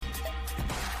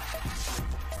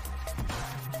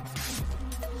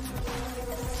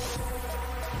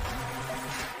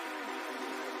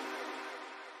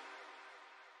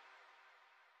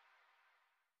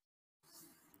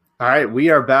All right, we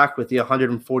are back with the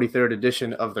 143rd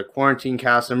edition of the Quarantine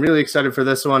Cast. I'm really excited for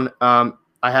this one. I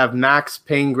have Max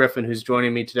Payne Griffin who's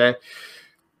joining me today.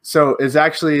 So it's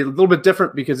actually a little bit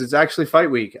different because it's actually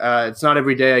fight week. It's not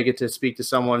every day I get to speak to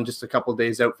someone just a couple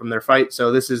days out from their fight.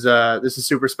 So this is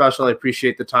super special. I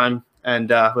appreciate the time. And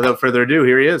without further ado,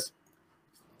 here he is.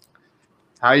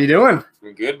 How you doing?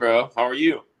 I'm good, bro. How are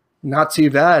you? Not too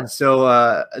bad. So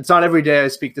it's not every day I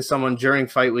speak to someone during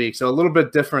fight week, so a little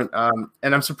bit different. And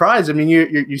I'm surprised. I mean,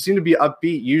 you seem to be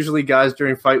upbeat. Usually, guys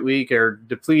during fight week are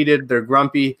depleted, they're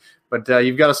grumpy, but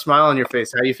you've got a smile on your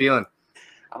face. How you feeling?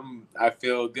 I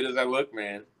feel good as I look,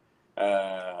 man.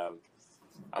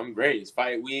 I'm great. It's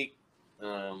fight week.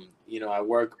 I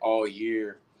work all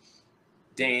year,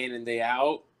 day in and day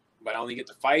out, but I only get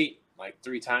to fight like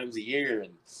 3 times a year,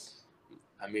 and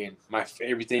I mean, my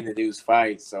favorite thing to do is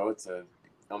fight. So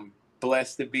I'm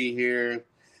blessed to be here.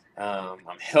 I'm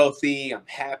healthy. I'm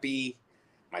happy.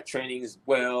 My training is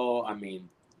well. I mean,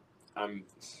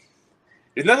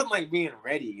 there's nothing like being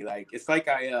ready. Like it's like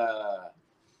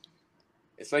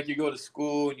it's like you go to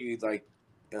school and you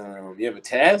have a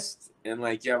test and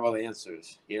like you have all the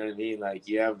answers. You know what I mean? Like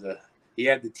you have the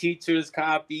teacher's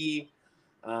copy.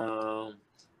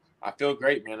 I feel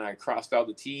great, man. I crossed all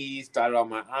the T's, dotted all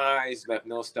my I's, left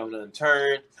no stone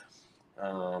unturned,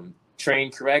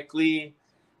 trained correctly.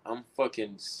 I'm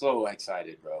fucking so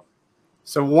excited, bro.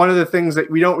 So one of the things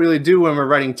that we don't really do when we're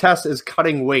writing tests is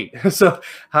cutting weight. So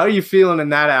how are you feeling in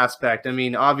that aspect? I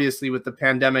mean, obviously with the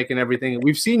pandemic and everything,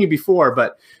 we've seen you before,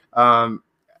 but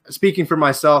speaking for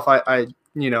myself, I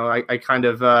kind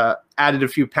of added a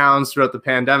few pounds throughout the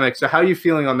pandemic. So how are you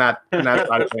feeling on that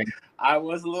side of things? I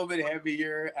was a little bit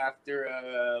heavier after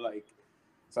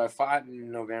so I fought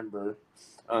in November,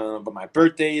 but my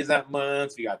birthday is that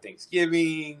month. We got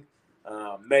Thanksgiving,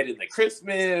 met in the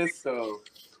Christmas, so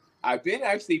I've been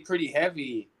actually pretty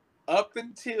heavy up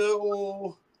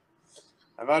until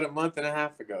about a month and a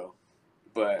half ago,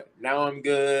 but now I'm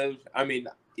good. I mean,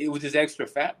 it was just extra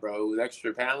fat, bro. It was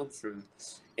extra pounds and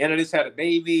I just had a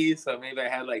baby, so maybe I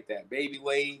had like that baby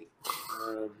weight,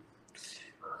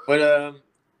 but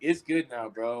it's good now,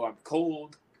 bro. I'm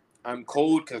cold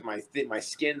because my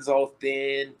skin's all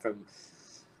thin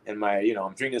and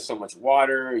I'm drinking so much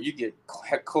water. You get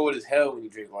cold as hell when you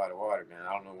drink a lot of water, man.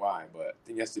 I don't know why, but I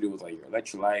think it has to do with like your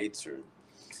electrolytes or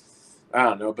I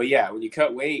don't know. But yeah, when you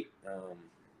cut weight,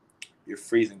 you're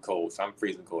freezing cold. So I'm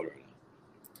freezing cold right now.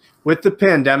 With the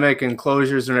pandemic and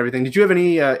closures and everything, did you have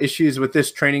any issues with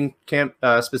this training camp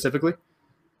specifically?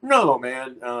 No,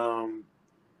 man.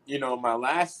 My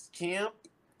last camp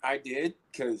I did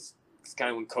because it's kind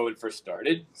of when COVID first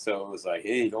started. So it was like,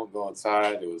 hey, don't go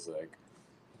outside. It was like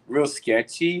real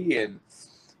sketchy. And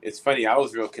it's funny, I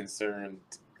was real concerned,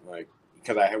 like,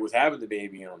 because I was having the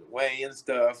baby on the way and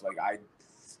stuff. Like,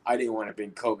 I didn't want to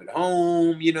bring COVID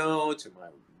home, to my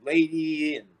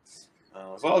lady. And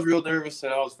so I was real nervous.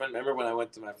 And I remember when I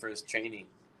went to my first training.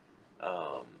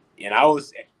 And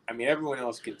everyone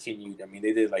else continued. I mean,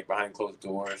 they did like behind closed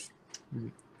doors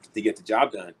to get the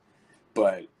job done.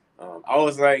 But I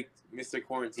was like Mr.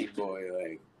 Quarantine Boy.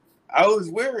 Like, I was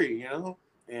wary,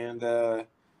 And I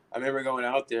remember going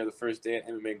out there the first day at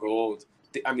MMA Gold.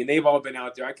 I mean, they've all been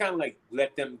out there. I kind of like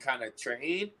let them kind of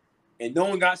train. And no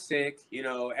one got sick.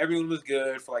 Everyone was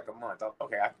good for like a month.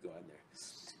 Okay, I can go in there.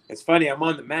 It's funny. I'm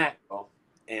on the mat,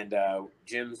 and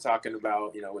Jim's talking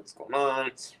about, what's going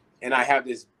on. And I have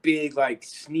this big, like,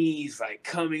 sneeze, like,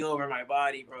 coming over my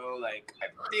body, bro. Like, I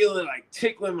feel it, like,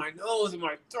 tickling my nose and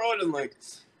my throat. And, like,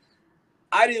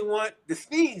 I didn't want the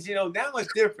sneeze, Now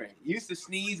it's different. You used to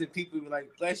sneeze and people would be like,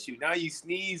 bless you. Now you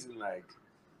sneeze and, like,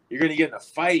 you're going to get in a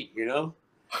fight,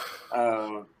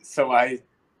 So I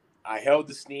held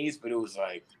the sneeze, but it was,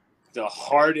 like, the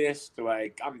hardest.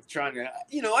 Like, I'm trying to,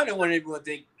 I didn't want everyone to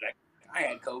think, like, I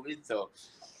had COVID. So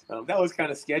that was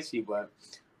kind of sketchy, but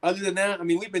other than that, I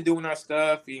mean, we've been doing our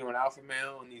stuff, at Alpha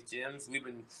Male in these gyms. We've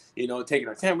been, taking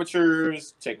our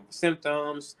temperatures, checking for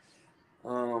symptoms.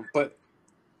 But,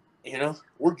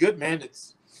 we're good, man.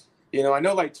 It's, I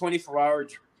know like 24-hour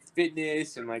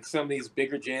fitness and like some of these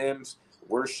bigger gyms,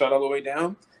 we're shut all the way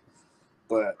down.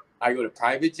 But I go to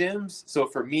private gyms. So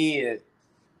for me, it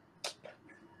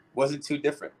wasn't too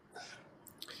different.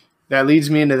 That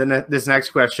leads me into this next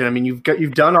question. I mean, you've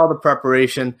done all the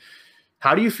preparation.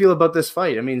 How do you feel about this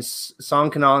fight? I mean, Song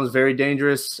Kenan is very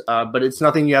dangerous, but it's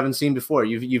nothing you haven't seen before.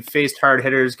 You've faced hard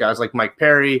hitters, guys like Mike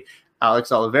Perry,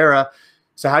 Alex Oliveira.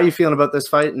 So how are you feeling about this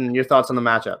fight and your thoughts on the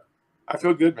matchup? I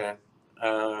feel good, man.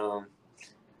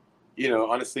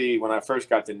 Honestly, when I first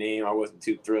got the name, I wasn't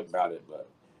too thrilled about it. But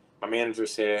my manager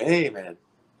said, hey, man,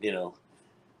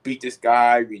 beat this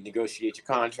guy, renegotiate your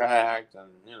contract, and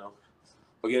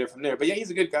we'll get it from there. But yeah,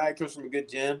 he's a good guy. Comes from a good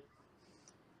gym.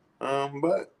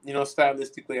 But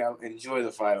stylistically, I enjoy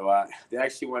the fight a lot. They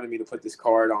actually wanted me to put this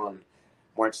card on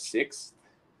March 6th,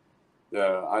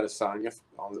 the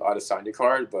Adesanya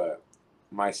card, but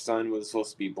my son was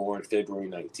supposed to be born February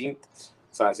 19th.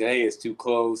 So I said, hey, it's too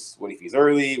close. What if he's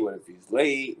early? What if he's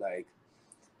late?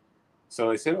 So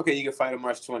they said, okay, you can fight on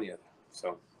March 20th.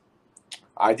 So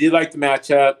I did like the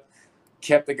matchup,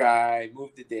 kept the guy,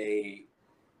 moved the date,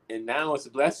 and now it's a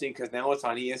blessing because now it's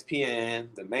on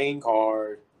ESPN, the main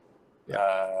card.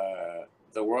 Yeah.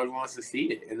 The world wants to see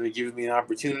it, and they're giving me an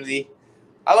opportunity.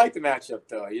 I like the matchup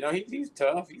though. He's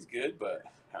tough, he's good, but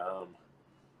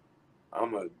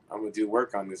I'm gonna do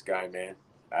work on this guy, man.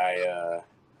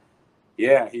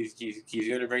 He's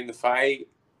gonna bring the fight.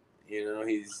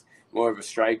 He's more of a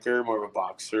striker, more of a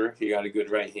boxer. He got a good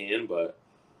right hand, but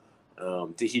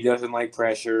he doesn't like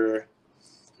pressure.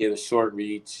 He has a short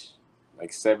reach,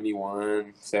 like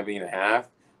 71, 70 and a half.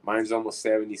 Mine's almost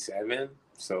 77.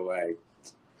 So, I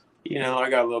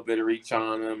got a little bit of reach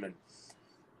on him, and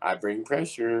I bring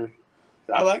pressure.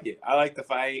 I like it. I like the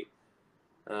fight.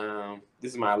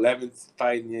 This is my 11th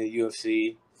fight in the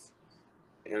UFC,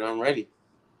 and I'm ready.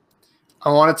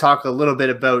 I want to talk a little bit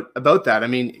about that. I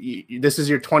mean, this is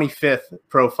your 25th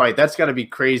pro fight. That's got to be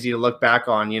crazy to look back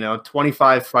on.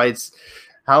 25 fights.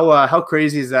 How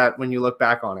crazy is that when you look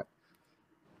back on it?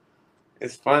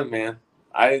 It's fun, man.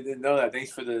 I didn't know that.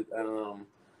 Thanks for the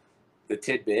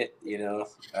tidbit.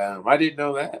 I didn't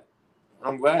know that.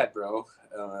 I'm glad, bro.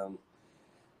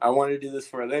 I wanted to do this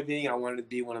for a living. I wanted to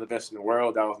be one of the best in the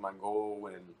world. That was my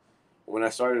goal. And when I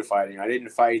started fighting, I didn't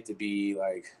fight to be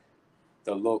like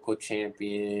the local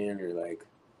champion or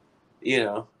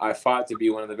I fought to be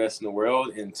one of the best in the world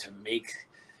and to make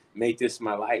this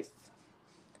my life.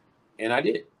 And I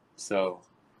did. So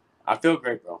I feel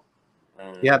great, bro.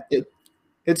 Yeah,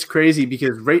 it's crazy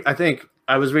because I think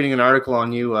I was reading an article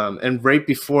on you, and right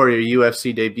before your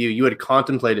UFC debut, you had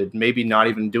contemplated maybe not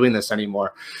even doing this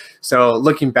anymore. So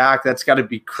looking back, that's got to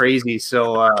be crazy.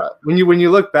 So when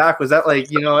you look back, was that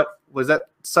was that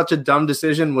such a dumb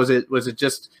decision? Was it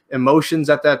just emotions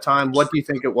at that time? What do you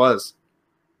think it was?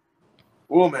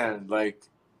 Well, man, like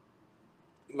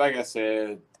I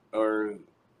said, or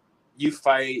you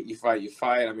fight.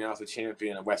 I mean, I was a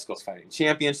champion of West Coast Fighting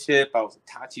Championship. I was a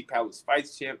Tachi Palace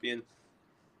Fights champion.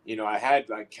 I had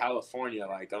California on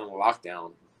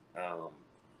lockdown,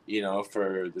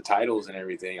 for the titles and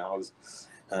everything. I was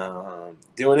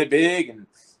doing it big, and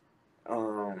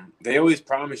they always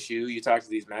promise you talk to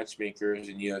these matchmakers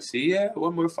in UFC, yeah,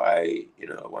 one more fight,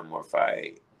 one more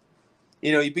fight.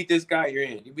 You beat this guy, you're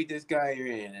in. You beat this guy, you're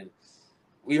in. And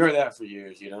we heard that for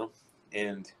years,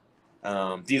 And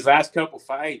these last couple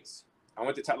fights, I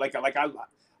went to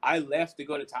I left to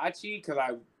go to Tachi because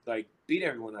I beat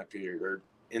everyone up here or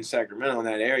in Sacramento in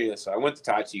that area. So I went to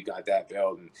Tachi, got that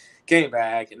belt, and came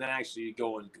back, and then actually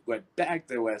went back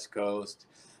to the West Coast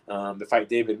to fight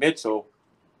David Mitchell.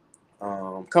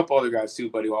 A couple other guys too,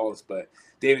 Buddy Wallace, but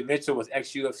David Mitchell was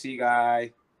ex-UFC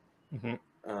guy,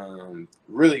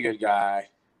 really good guy,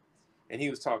 and he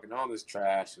was talking all this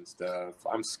trash and stuff.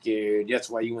 I'm scared. That's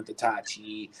why you went to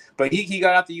Tachi. But he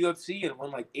got out the UFC and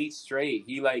won 8 straight.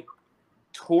 He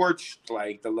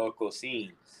torched the local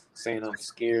scene, saying I'm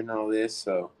scared and all this.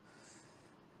 So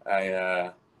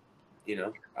I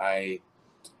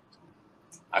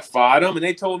fought him, and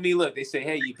they told me, look, they say,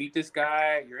 hey, you beat this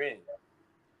guy, you're in.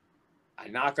 I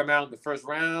knocked him out in the first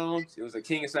round. It was a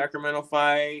King of Sacramento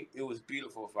fight. It was a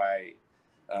beautiful fight.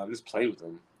 Just played with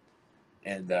him.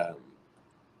 And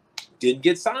didn't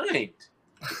get signed.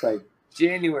 It's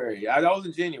January. That was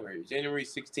in January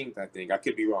 16th, I think. I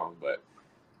could be wrong, but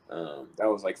that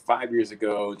was 5 years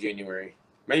ago, January.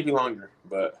 Maybe longer,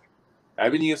 but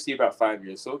I've been in UFC about 5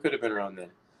 years, so it could have been around then.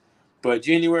 But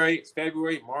January, it's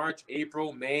February, March,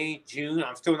 April, May, June.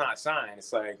 I'm still not signed.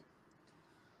 It's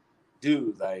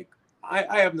dude, I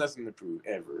have nothing to prove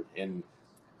ever. And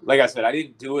like I said, I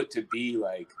didn't do it to be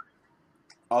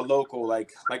a local, I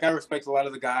respect a lot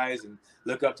of the guys and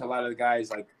look up to a lot of the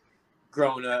guys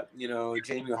growing up,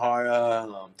 Jamie O'Hara,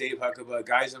 Dave Huckabee,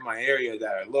 guys in my area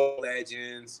that are local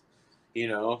legends,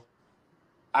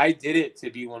 I did it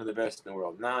to be one of the best in the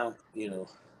world. Not,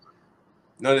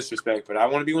 no disrespect, but I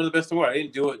want to be one of the best in the world. I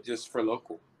didn't do it just for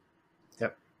local.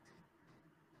 Yep.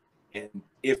 And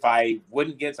if I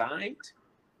wouldn't get signed,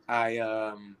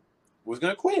 I was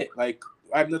going to quit. I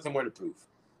have nothing more to prove.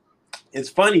 It's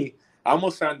funny. I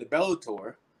almost signed the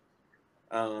Bellator.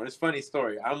 It's a funny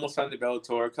story. I almost signed the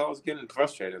Bellator because I was getting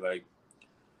frustrated.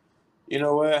 You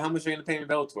know what? How much are you going to pay me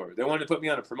Bellator? They wanted to put me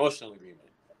on a promotional agreement.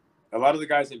 a lot of the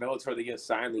guys in Bellator, they get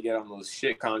signed, they get on those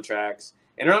shit contracts,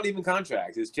 and they're not even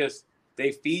contracts. It's just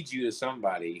they feed you to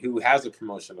somebody who has a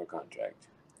promotional contract.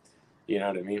 You know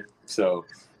what I mean? So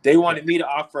they wanted me to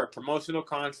offer a promotional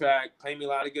contract, pay me a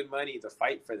lot of good money to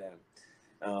fight for them.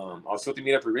 I was supposed to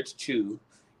meet up with Rich Chu,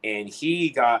 and he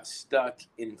got stuck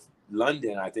in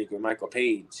London, I think, with Michael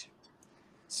Page.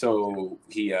 So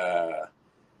he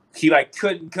like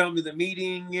couldn't come to the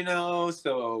meeting, you know.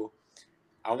 So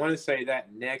I want to say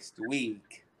that next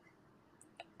week,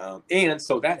 and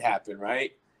so that happened,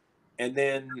 right? And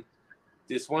then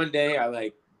this one day, I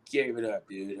like gave it up,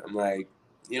 dude. I'm like,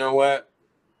 you know what?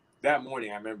 That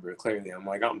morning, I remember it clearly. I'm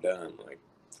like, I'm done. Like,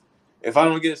 if I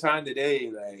don't get signed today,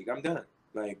 like, I'm done.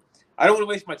 Like, I don't want to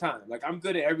waste my time. Like, I'm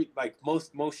good at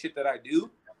most shit that I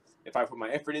do. If I put my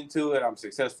effort into it, I'm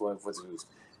successful. If it's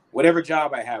whatever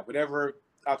job I have, whatever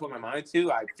I put my mind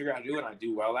to, I figure out how to do it, and I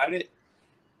do well at it.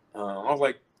 I was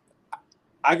like,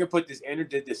 I could put this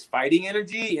energy, this fighting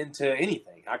energy into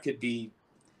anything. I could be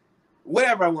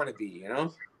whatever I want to be, you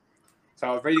know? So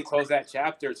I was ready to close that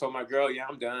chapter. Told my girl, yeah,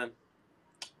 I'm done.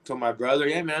 Told my brother,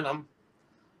 yeah, man, I'm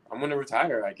gonna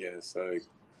retire, I guess. Like,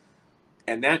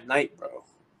 and that night, bro,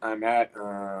 I'm at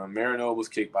Marinoble's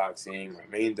Kickboxing, my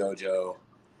main dojo,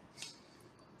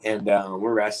 and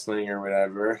we're wrestling or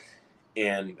whatever,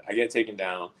 and I get taken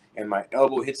down, and my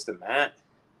elbow hits the mat,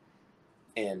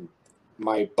 and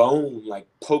my bone like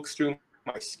pokes through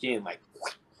my skin,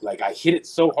 like I hit it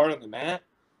so hard on the mat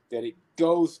that it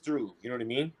goes through. You know what I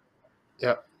mean?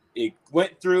 Yeah. It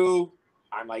went through.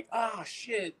 I'm like, oh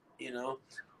shit, you know.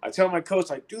 I tell my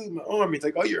coach, like, dude, my arm. He's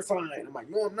like, oh, you're fine. I'm like,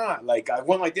 no, I'm not. Like, I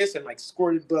went like this and like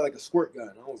squirted blood like a squirt gun.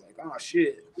 I was like, oh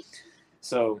shit.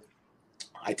 So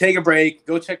I take a break,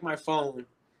 go check my phone,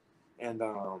 and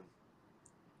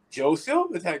Joe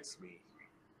Silva texts me,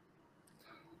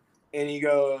 and he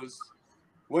goes,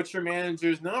 what's your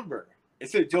manager's number? It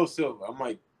said Joe Silva. I'm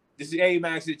like, this is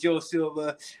Max, it's Joe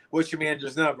Silva. What's your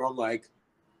manager's number? I'm like,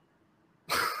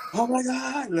 oh my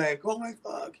God, like, oh my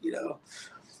fuck, you know.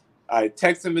 I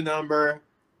text him the number.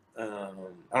 I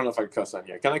don't know if I can cuss on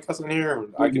here. Can I cuss on here?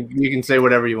 You can say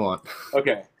whatever you want.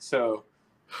 Okay, so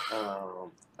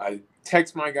I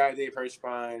text my guy Dave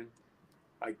Hirschbein.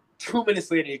 Like 2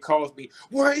 minutes later, he calls me.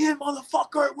 We're in,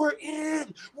 motherfucker. We're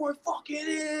in. We're fucking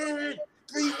in.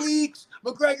 3 weeks.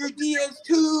 McGregor Diaz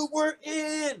 2. We're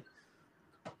in.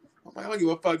 I'm like, I don't give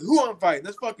a fuck who I'm fighting.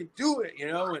 Let's fucking do it, you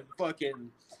know. And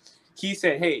fucking, he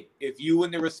said, hey, if you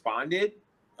wouldn't have responded,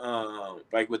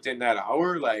 like within that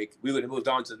hour, like we would have moved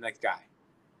on to the next guy.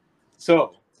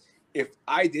 So if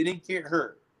I didn't get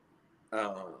hurt,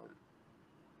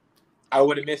 I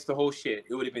would have missed the whole shit.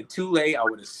 It would have been too late. I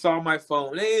would have saw my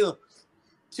phone. Hey,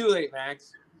 too late,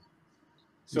 Max.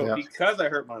 So because I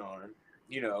hurt my arm,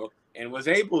 you know, and was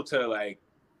able to like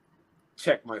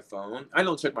check my phone. I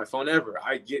don't check my phone ever.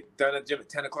 I get done at the gym at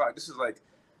 10 o'clock. This is like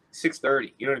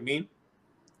 6:30. You know what I mean?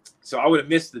 So I would have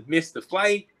missed the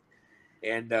flight.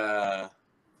 And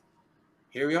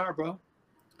here we are, bro.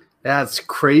 Yeah, it's a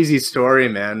crazy story,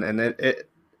 man. And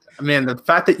man, the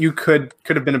fact that you could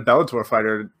have been a Bellator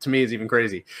fighter to me is even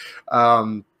crazy.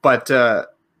 But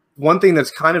one thing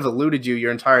that's kind of eluded you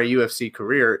your entire UFC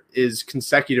career is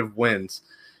consecutive wins.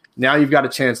 Now you've got a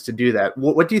chance to do that.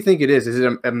 What do you think it is? Is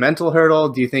it a mental hurdle?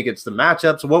 Do you think it's the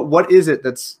matchups? What is it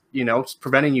that's, you know,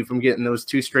 preventing you from getting those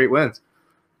 2 straight wins?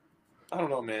 I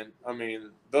don't know, man. I mean,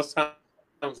 those times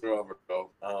are over, bro.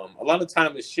 A lot of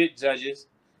time it's shit judges.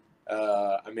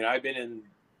 I mean, I've been in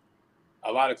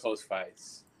a lot of close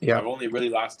fights. Yeah. I've only really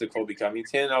lost to Colby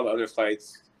Covington. All the other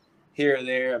fights here or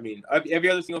there. I mean, every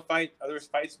other single fight, other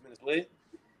fights have been split.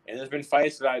 And there's been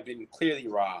fights that I've been clearly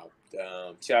robbed.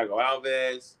 Thiago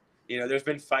Alves. You know, there's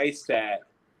been fights that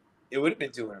it would have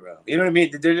been 2 in a row. You know what I mean?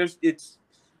 It's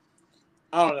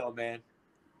I don't know, man.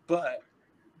 But,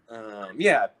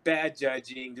 yeah, bad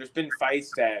judging. There's been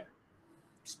fights that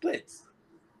splits,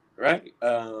 right?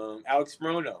 Alex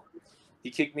Morono, he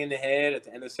kicked me in the head at the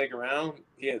end of the second round.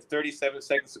 He had 37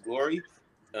 seconds of glory.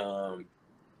 The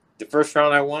first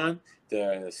round I won.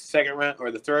 The second round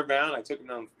or the third round, I took him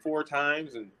down 4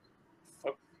 times and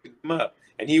fucked him up,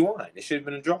 and he won. It should have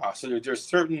been a draw. So there's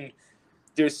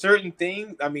certain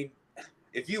things. I mean,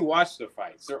 if you watch the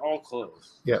fights, they're all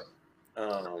close. Yeah.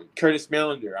 Curtis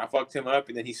Millender, I fucked him up,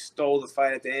 and then he stole the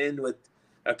fight at the end with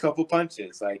a couple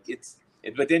punches. Like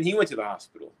but then he went to the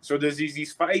hospital. So there's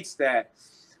these fights that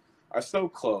are so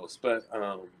close, but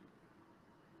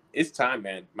it's time,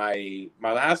 man. My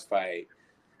last fight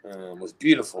was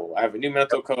beautiful. I have a new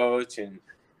mental coach, and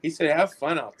he said, have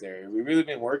fun out there. We've really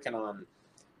been working on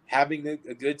having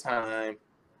a good time,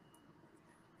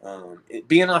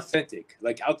 being authentic.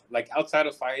 Like outside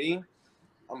of fighting,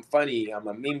 I'm funny. I'm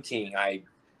a meme king. I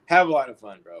have a lot of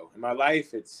fun, bro. In my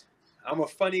life, I'm a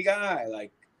funny guy,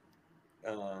 like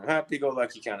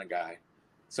happy-go-lucky kind of guy.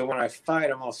 So when I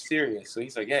fight, I'm all serious. So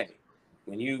he's like, hey,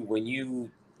 when you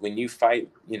fight,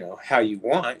 how you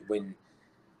want,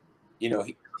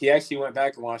 he actually went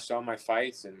back and watched all my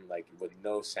fights and like with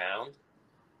no sound.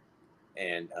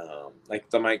 And like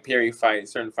the Mike Perry fight,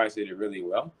 certain fights they did really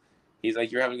well. He's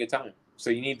like, you're having a good time. So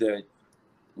you need to,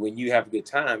 when you have a good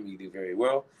time, you do very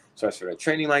well. So I started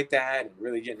training like that and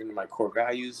really getting into my core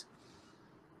values.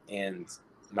 And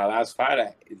my last fight,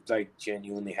 I like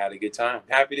genuinely had a good time.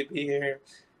 Happy to be here.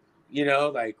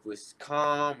 Like was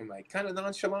calm and like kind of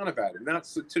nonchalant about it. Not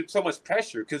so much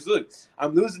pressure. Because look,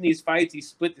 I'm losing these fights, these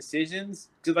split decisions.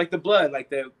 Because like the blood, like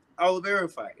the Oliveira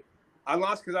fight, I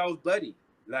lost because I was bloody.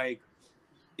 Like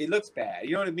it looks bad.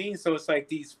 You know what I mean? So it's like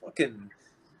these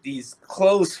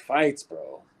close fights,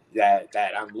 bro,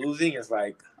 that I'm losing is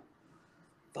like,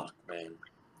 fuck, man.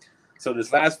 So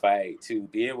this last fight, to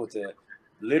be able to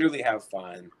literally have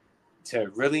fun, to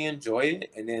really enjoy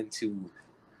it, and then to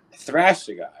thrash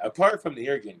the guy, apart from the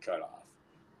ear getting cut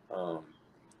off,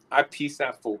 I pieced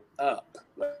that fool up,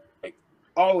 like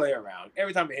all the way around.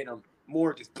 Every time I hit him,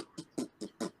 more just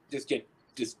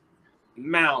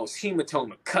mouths,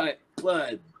 hematoma, cut,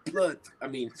 blood. I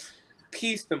mean,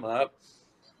 pieced him up.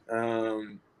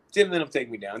 Didn't let him take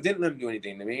me down. Didn't let him do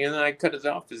anything to me. And then I cut it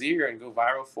off his ear and go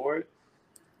viral for it.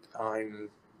 I'm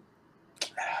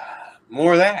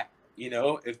more of that.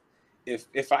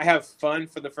 If I have fun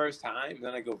for the first time,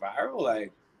 then I go viral.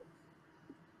 Like,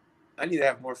 I need to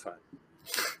have more fun.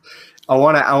 I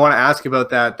want to ask about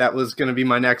that. That was going to be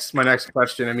my next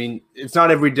question. I mean, it's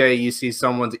not every day you see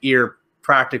someone's ear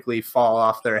practically fall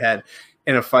off their head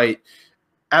in a fight.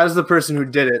 As the person who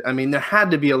did it, I mean, there had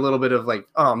to be a little bit of like,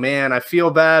 oh man, I feel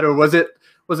bad, or was it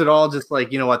all just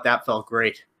like, you know what, that felt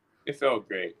great? It felt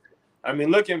great. I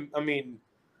mean,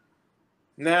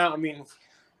 now,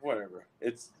 whatever.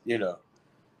 It's,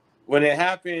 when it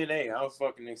happened, hey, I was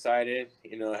fucking excited.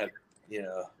 It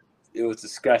was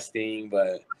disgusting,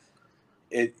 but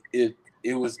it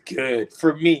was good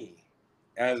for me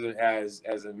as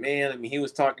a man. I mean, he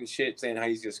was talking shit, saying how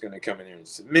he's just gonna come in there and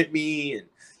submit me, and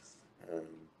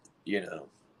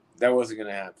that wasn't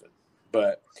gonna happen.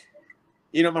 But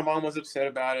my mom was upset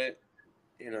about it.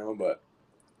 But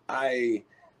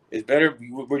it's better.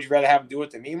 Would you rather have him do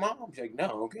it to me, Mom? She's like,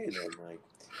 no, okay then. Like,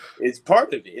 it's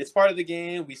part of it. It's part of the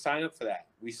game. We sign up for that.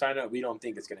 We sign up. We don't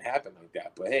think it's gonna happen like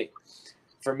that. But hey,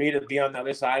 for me to be on the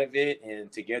other side of it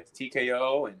and to get the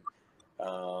TKO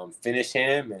and finish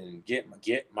him and get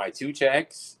my 2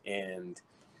 checks, and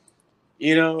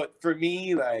for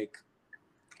me, like,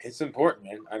 it's important,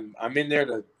 man. I'm in there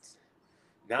to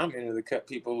cut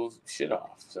people's shit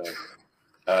off. So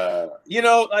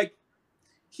like,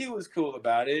 he was cool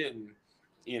about it, and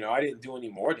I didn't do any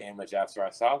more damage after I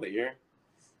saw the ear.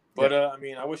 But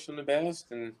I wish him the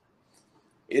best, and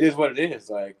it is what it is.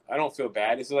 Like, I don't feel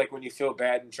bad. It's like when you feel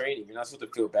bad in training, you're not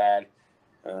supposed to feel bad.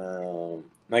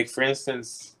 Like, for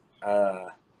instance,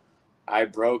 I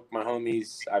broke my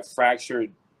homies. I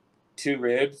fractured 2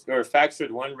 ribs, or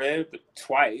fractured 1 rib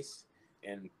twice,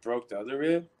 and broke the other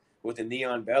rib with a knee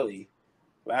on belly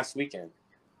last weekend.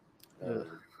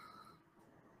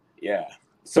 Yeah.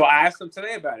 So I asked him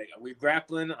today about it. We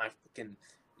grappling. I fucking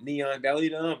knee on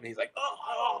bellied him, and he's like, oh.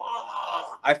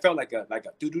 I felt like a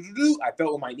do. I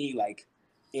felt with my knee like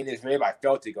in his rib. I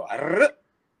felt it go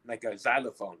like a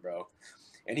xylophone, bro.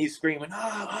 And he's screaming,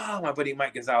 my buddy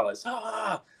Mike Gonzalez,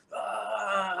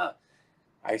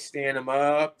 I stand him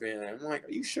up, and I'm like,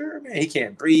 are you sure, man? He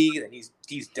can't breathe, and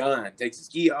he's done. Takes his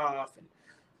gi off, and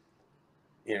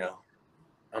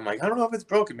I'm like, I don't know if it's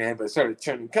broken, man, but it started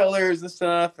turning colors and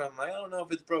stuff. And I'm like, I don't know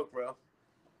if it's broke, bro.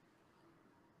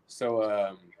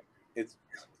 So it's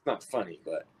not funny,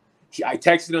 but I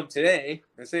texted him today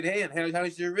and said, hey,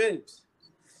 how's your ribs?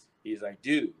 He's like,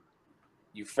 dude,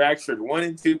 you fractured 1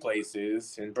 in 2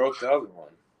 places and broke the other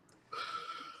one.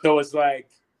 So it's like,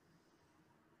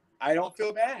 I don't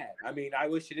feel bad. I mean, I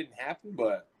wish it didn't happen,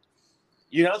 but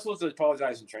you're not supposed to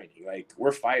apologize in training. Like,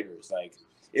 we're fighters. Like,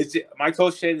 my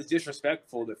coach said it's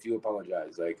disrespectful if you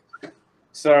apologize. Like,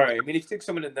 sorry. I mean, if you take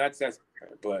someone in the nuts, that's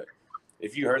different. But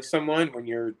if you hurt someone when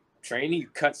you're training, you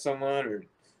cut someone or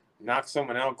knock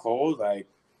someone out cold, like,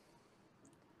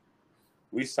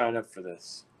 we signed up for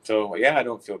this. So, yeah, I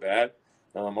don't feel bad.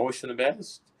 I wish them the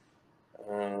best.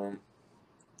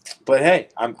 But, hey,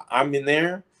 I'm in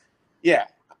there. Yeah,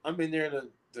 I'm in there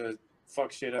to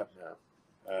fuck shit up now.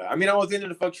 I was in there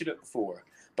to fuck shit up before.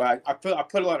 But I put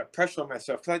a lot of pressure on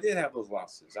myself because I did have those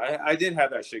losses. I did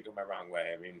have that shit go my wrong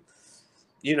way. I mean,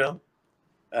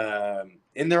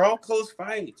 And they're all close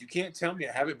fights. You can't tell me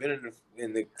I haven't been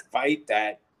in the fight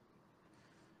that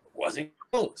wasn't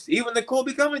close. Even the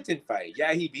Colby Covington fight.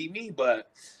 Yeah, he beat me,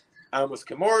 but I almost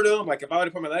Kimura him. Like, if I would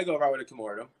have put my leg over, I would have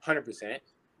Kimura him, 100%.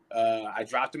 I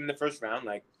dropped him in the first round.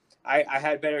 Like, I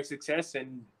had better success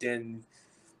than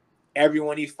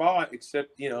everyone he fought,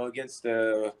 except, against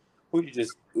Usman,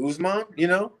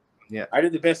 Yeah. I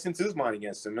did the best since Usman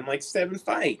against him in like 7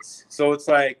 fights. So it's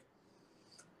like,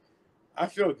 I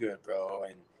feel good, bro.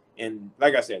 And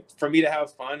like I said, for me to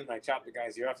have fun and like chop the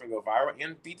guy's ear off and go viral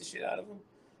and beat the shit out of him,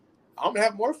 I'm gonna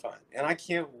have more fun. And I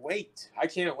can't wait. I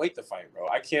can't wait to fight, bro.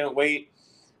 I can't wait.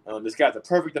 This guy's the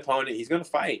perfect opponent. He's gonna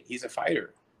fight. He's a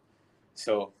fighter.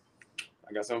 So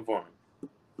I got something for him.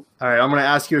 All right, I'm going to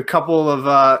ask you a couple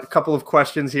of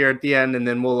questions here at the end, and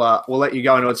then we'll let you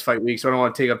go. I know it's fight week, so I don't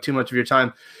want to take up too much of your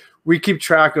time. We keep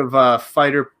track of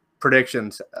fighter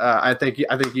predictions. I think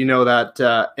you know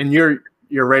that, and you're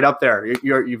right up there.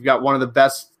 You've got one of the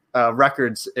best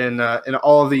records in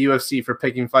all of the UFC for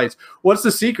picking fights. What's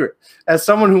the secret? As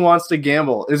someone who wants to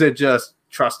gamble, is it just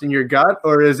trusting your gut,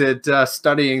 or is it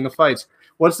studying the fights?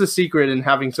 What's the secret in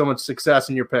having so much success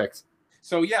in your picks?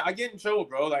 So yeah, I get in trouble,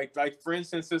 bro. Like for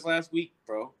instance, this last week,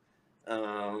 bro.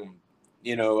 I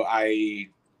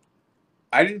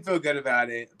didn't feel good about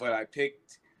it, but I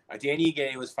picked Danny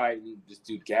Ige was fighting this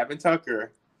dude Gavin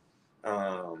Tucker.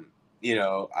 When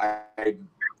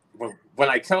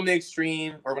I come to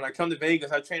Extreme or when I come to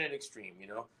Vegas, I train at Extreme.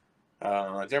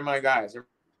 They're my guys, they're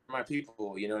my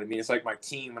people. You know what I mean? It's like my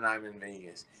team when I'm in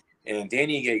Vegas. And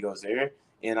Danny Ige goes there.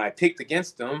 And I picked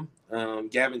against them,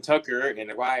 Gavin Tucker,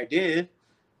 and why I did,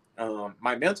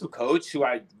 my mental coach, who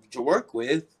I work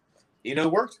with,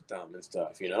 works with them and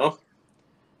stuff,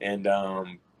 And,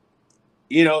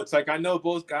 it's like I know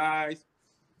both guys.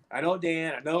 I know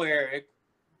Dan, I know Eric,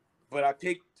 but I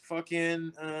picked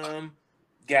fucking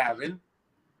Gavin,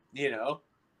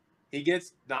 He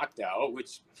gets knocked out,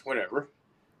 which, whatever.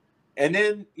 And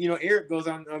then, Eric goes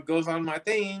on my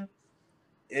thing.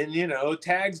 And,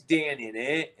 tags Dan in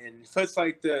it and puts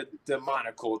like the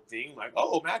monocle thing, like,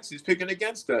 oh, Max is picking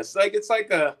against us. Like, it's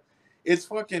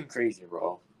fucking crazy,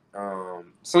 bro.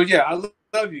 So yeah, I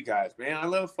love you guys, man. I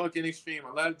love fucking Extreme.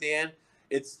 I love Dan.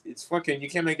 It's fucking, you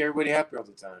can't make everybody happy all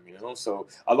the time, So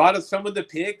some of the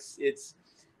picks, it's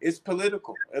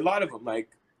political. A lot of them, like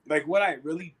what I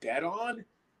really bet on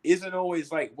isn't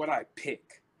always like what I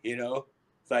pick,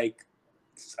 Like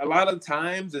a lot of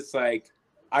times it's like,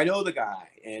 I know the guy,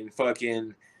 and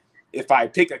fucking, if I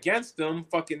pick against them,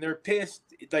 fucking, they're pissed.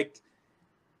 Like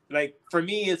for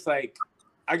me, it's like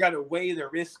I gotta weigh the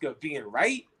risk of being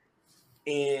right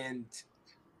and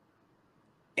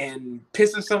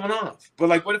pissing someone off. But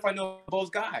like, what if I know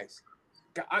both guys?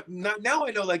 Now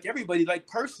I know like everybody, like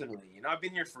personally. I've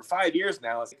been here for 5 years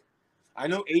now. It's like, I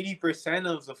know 80%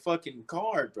 of the fucking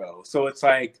card, bro. So it's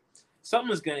like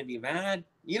someone's gonna be mad,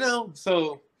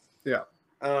 So yeah.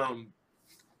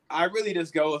 I really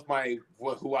just go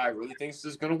with who I really think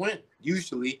is going to win,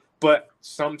 usually. But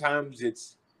sometimes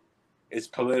it's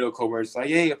political, where it's like,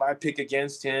 hey, if I pick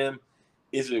against him,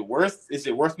 is it worth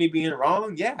me being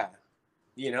wrong? Yeah,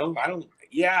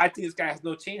 I think this guy has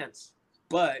no chance.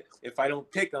 But if I don't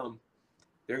pick him,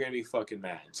 they're gonna be fucking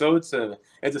mad. So it's a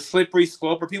slippery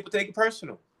slope where people take it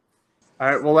personal. All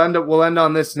right, we'll end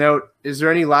on this note. Is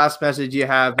there any last message you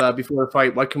have before the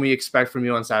fight? What can we expect from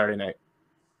you on Saturday night?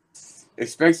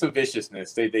 Expect some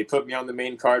viciousness. They put me on the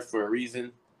main card for a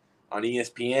reason, on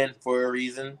ESPN for a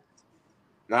reason,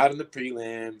 not on the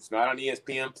prelims, not on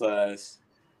ESPN Plus,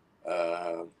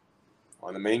 on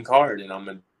the main card, and I'm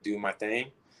gonna do my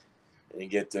thing and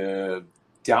get the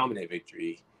dominant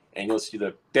victory, and you'll see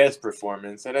the best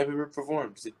performance that I've ever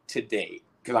performed to date,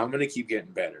 because I'm gonna keep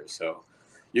getting better. So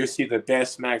you'll see the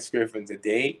best Max Griffin to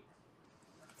date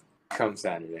come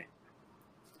Saturday.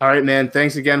 All right, man.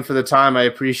 Thanks again for the time. I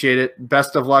appreciate it.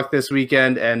 Best of luck this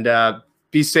weekend, and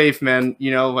be safe, man,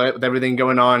 with everything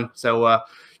going on. So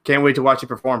can't wait to watch you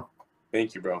perform.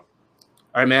 Thank you, bro. All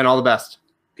right, man. All the best.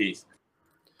 Peace.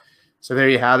 So there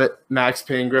you have it. Max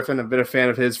Payne Griffin. I've been a fan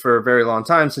of his for a very long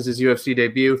time, since his UFC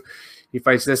debut. He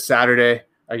fights this Saturday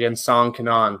against Song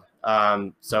Kenan.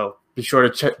 So be sure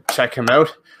to check him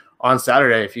out on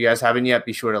Saturday. If you guys haven't yet,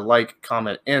 be sure to like,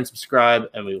 comment, and subscribe,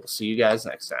 and we will see you guys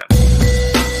next time.